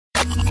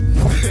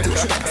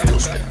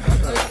The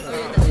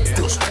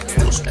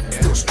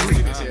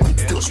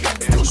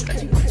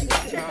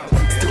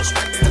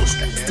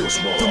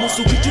most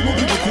original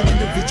lyrical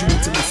individual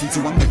to listen to.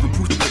 I'm living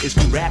proof that it's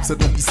true rap, so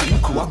don't be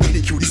cynical. I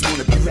ridicule these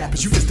wannabe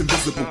rappers, you just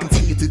invisible.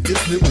 Continue to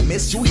diss little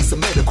mess, you need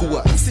some medical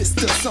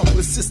assistance. Some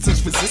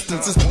persistence,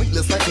 resistance is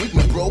pointless like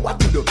ointment, bro. I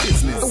do the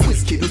business. A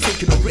whiz kid who's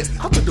taking a risk,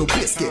 I do the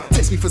biscuit.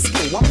 Text me for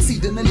skill, I'm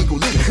exceeding an illegal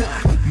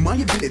limit. My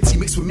ability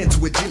mixed with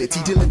mental agility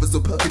delivers a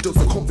perfect dose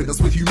of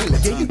confidence with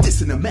humility. Yeah, you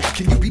dissing the Mac,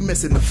 can you be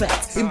missing the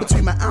facts? In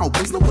between my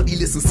albums, nobody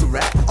listens to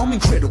rap. I'm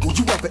incredible,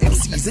 you other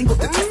MCs ain't got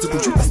the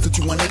testicles. You listen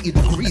to 180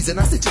 degrees, and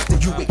I suggest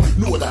that you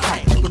ignore the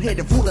hype. Keep on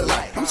heading for the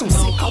light. I'm so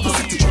sick, I was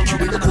sick to treat you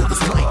with a corpus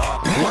mic.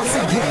 Once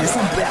again,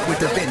 I'm back with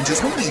the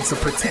vengeance. No need to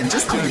pretend,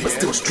 just clean but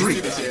still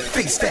street.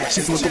 Face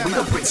fashions with the way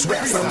the bricks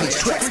raps on these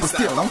tracks, but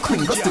still I'm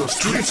clean but still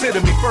street.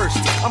 Consider me first,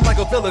 I'm like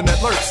a villain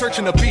that lurks,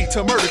 searching a beat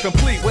to murder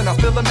complete. When I'm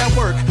feeling that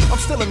work, I'm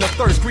still in the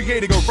thirst,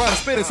 creating a rhyme,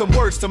 spitting some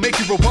words to make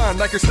you rewind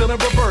like you're still in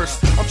reverse.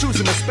 I'm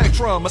choosing the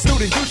spectrum, a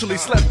student usually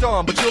slept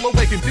on, but you'll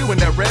awaken doing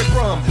that red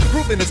rum.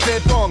 Proving it's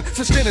dead wrong,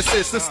 since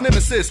Genesis, this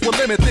nemesis will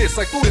limit this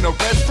like food in a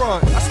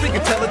restaurant. I speak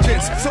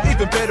intelligence, so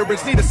even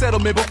veterans need a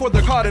settlement before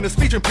they're caught in a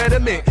speech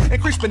impediment.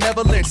 Increase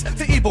benevolence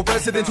to evil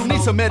residents who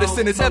need some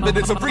medicine as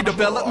evidence of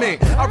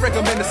redevelopment. I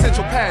recommend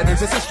essential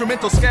patterns as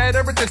instrumental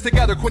scatter things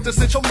together,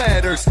 quintessential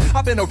matters.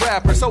 I've been a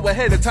rapper, so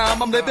ahead of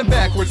time I'm living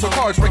backwards, so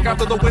cars break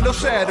after the window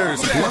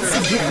shatters. Once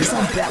again,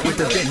 I'm back with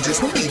the vengeance.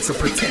 No need to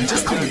pretend,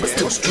 just clean but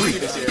still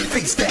street.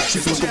 Face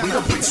fashions with the way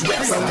the bricks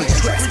raps on these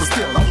tracks, but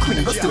still I'm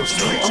clean but still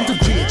street. I'm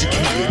degree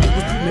educated, it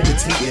was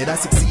premeditated. I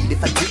succeed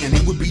if I didn't,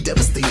 it would be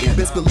devastating.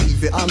 Best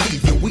believe it, I'll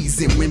leave you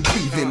wheezing when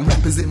breathing.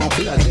 Rappers in my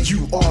blood,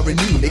 you are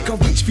anemic. I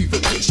reach fever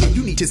pitch, and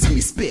you need to see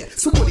me spit.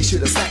 Somebody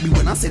should have slapped me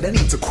when I said I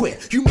need to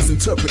quit. You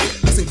misinterpret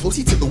it, listen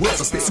closely to the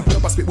words I spit.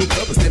 Superb, I spit with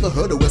purpose, never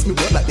heard a words me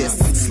word like this.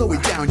 Slow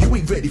it down, you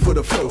ain't ready for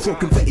the flow. Throw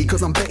confetti,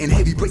 cause I'm betting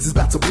heavy braces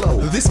about to blow.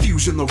 This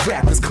fusion of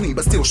rap is clean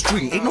but still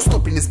street. Ain't no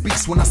stopping this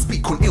beast when I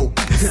speak on ill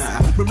beats.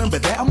 Remember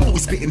that, I'm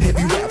always spitting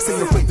heavy raps.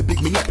 Ain't afraid to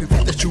pick me up, in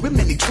fact that's true in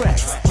many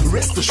tracks.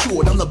 Rest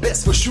assured, I'm the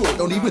best for sure.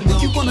 Don't even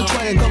think you wanna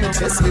try and come and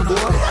test me, boy.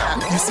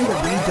 You see the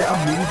way that I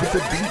move with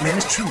the beat, man,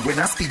 it's true. When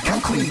I speak,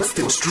 I'm clean but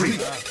still street.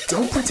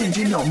 Don't pretend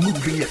you're not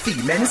moving your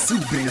feet, man, it's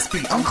soothing to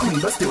speak. I'm clean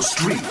but still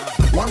street.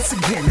 Once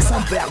again,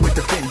 I'm back with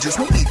the vengeance.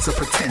 No need to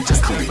pretend,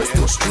 just clean but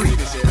still street.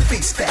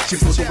 Face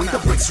fashions with the way the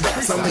bricks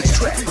raps on these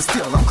tracks, but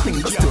still I'm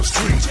clean but still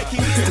street.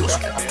 Still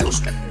street.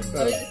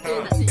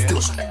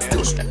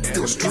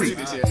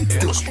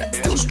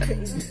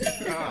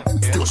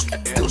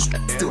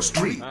 Still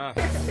street.